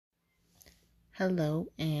Hello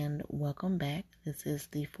and welcome back. This is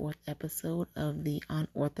the fourth episode of The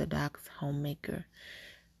Unorthodox Homemaker.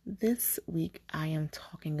 This week I am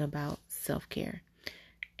talking about self-care.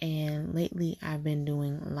 And lately I've been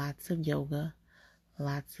doing lots of yoga,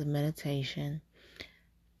 lots of meditation,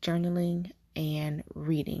 journaling, and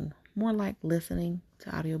reading. More like listening to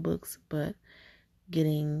audiobooks, but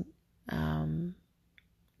getting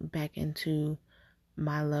back into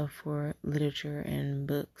my love for literature and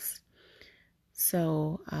books.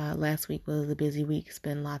 So last week was a busy week,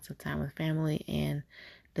 spent lots of time with family, and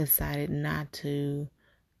decided not to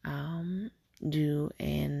do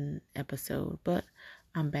an episode. But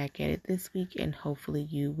I'm back at it this week, and hopefully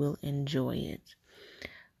you will enjoy it.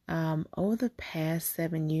 Over the past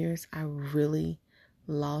 7 years, I really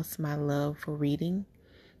lost my love for reading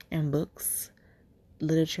and books,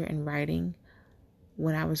 literature and writing.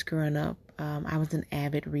 When I was growing up, I was an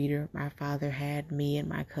avid reader. My father had me and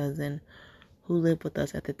my cousin who lived with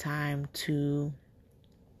us at the time to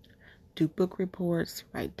do book reports,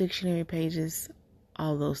 write dictionary pages,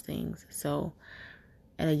 all those things. So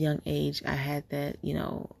at a young age, I had that,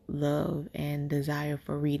 love and desire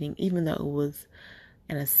for reading. Even though it was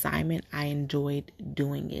an assignment, I enjoyed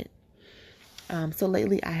doing it. So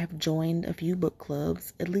lately I have joined a few book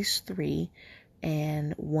clubs, at least 3,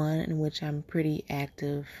 and one in which I'm pretty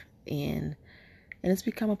active in. And it's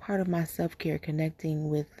become a part of my self-care, connecting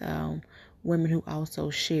with women who also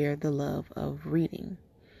share the love of reading.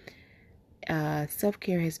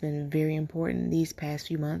 Self-care has been very important these past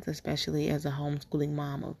few months, especially as a homeschooling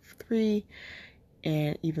mom of 3.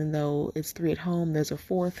 And even though it's 3 at home, there's a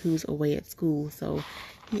 4th who's away at school, so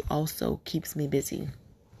he also keeps me busy.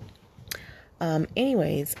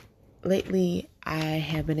 Anyways, lately I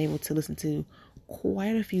have been able to listen to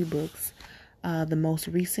quite a few books. The most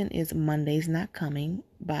recent is Monday's Not Coming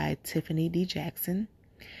by Tiffany D. Jackson.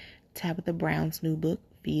 Tabitha Brown's new book,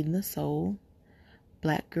 Feeding the Soul.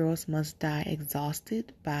 Black Girls Must Die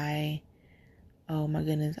Exhausted by, oh my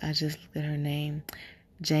goodness, I just looked at her name,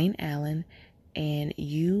 Jane Allen. And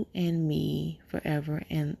You and Me Forever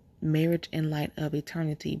and Marriage in Light of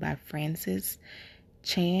Eternity by Frances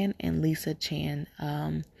Chan and Lisa Chan.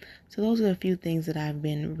 So those are a few things that I've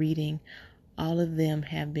been reading. All of them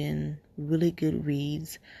have been really good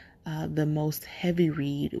reads. The most heavy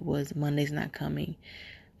read was Monday's Not Coming.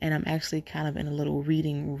 And I'm actually kind of in a little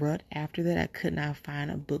reading rut after that. I could not find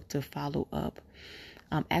a book to follow up.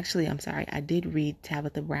 I did read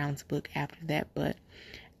Tabitha Brown's book after that, but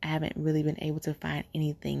I haven't really been able to find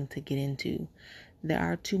anything to get into. There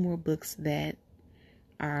are 2 more books that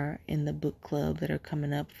are in the book club that are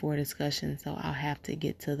coming up for discussion, so I'll have to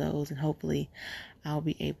get to those, and hopefully I'll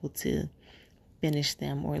be able to finish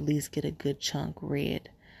them or at least get a good chunk read.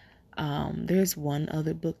 There's one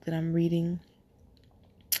other book that I'm reading.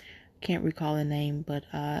 Can't recall the name, but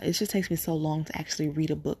it just takes me so long to actually read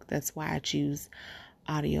a book. That's why I choose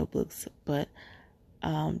audiobooks. But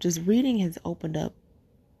just reading has opened up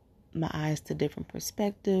my eyes to different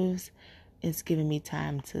perspectives. It's given me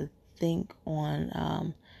time to think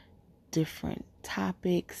on different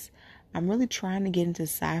topics. I'm really trying to get into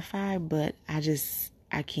sci-fi, but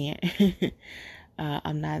I can't.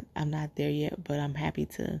 I'm not there yet, but I'm happy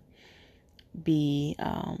to be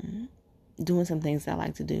doing some things that I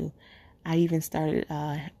like to do. I even started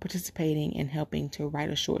participating in helping to write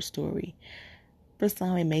a short story. For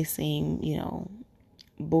some, it may seem,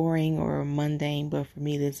 boring or mundane, but for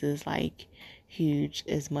me, this is like huge,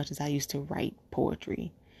 as much as I used to write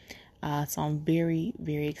poetry. So I'm very,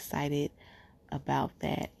 very excited about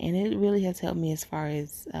that. And it really has helped me as far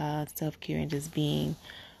as self-care and just being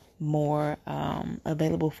more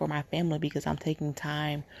available for my family, because I'm taking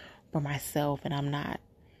time for myself and I'm not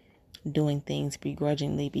doing things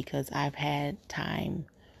begrudgingly, because I've had time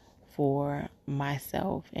for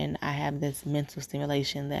myself and I have this mental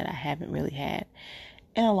stimulation that I haven't really had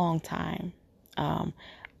in a long time.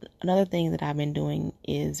 Another thing that I've been doing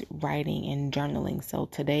is writing and journaling. So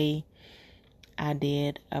today I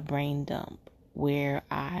did a brain dump where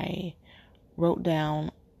I wrote down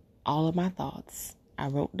all of my thoughts. I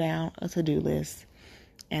wrote down a to-do list,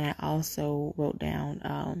 and I also wrote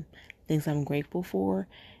down things I'm grateful for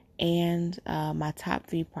and my top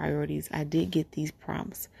 3 priorities. I did get these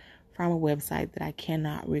prompts from a website that I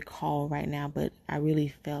cannot recall right now, but I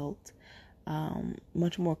really felt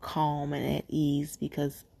much more calm and at ease,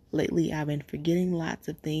 because lately I've been forgetting lots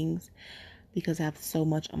of things because I have so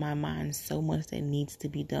much on my mind, so much that needs to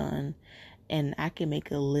be done, and I can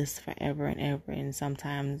make a list forever and ever, and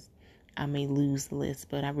sometimes I may lose the list,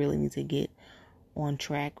 but I really need to get on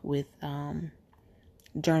track with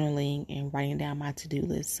journaling and writing down my to-do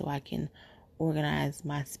list so I can organize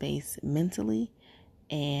my space mentally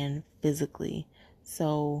and physically.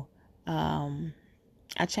 So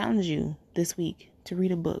I challenge you this week to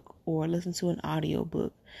read a book or listen to an audio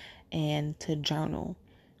book and to journal,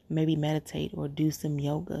 maybe meditate or do some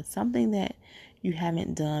yoga, something that you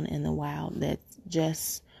haven't done in a while that's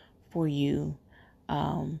just for you.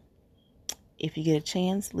 If you get a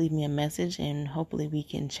chance, leave me a message and hopefully we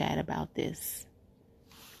can chat about this.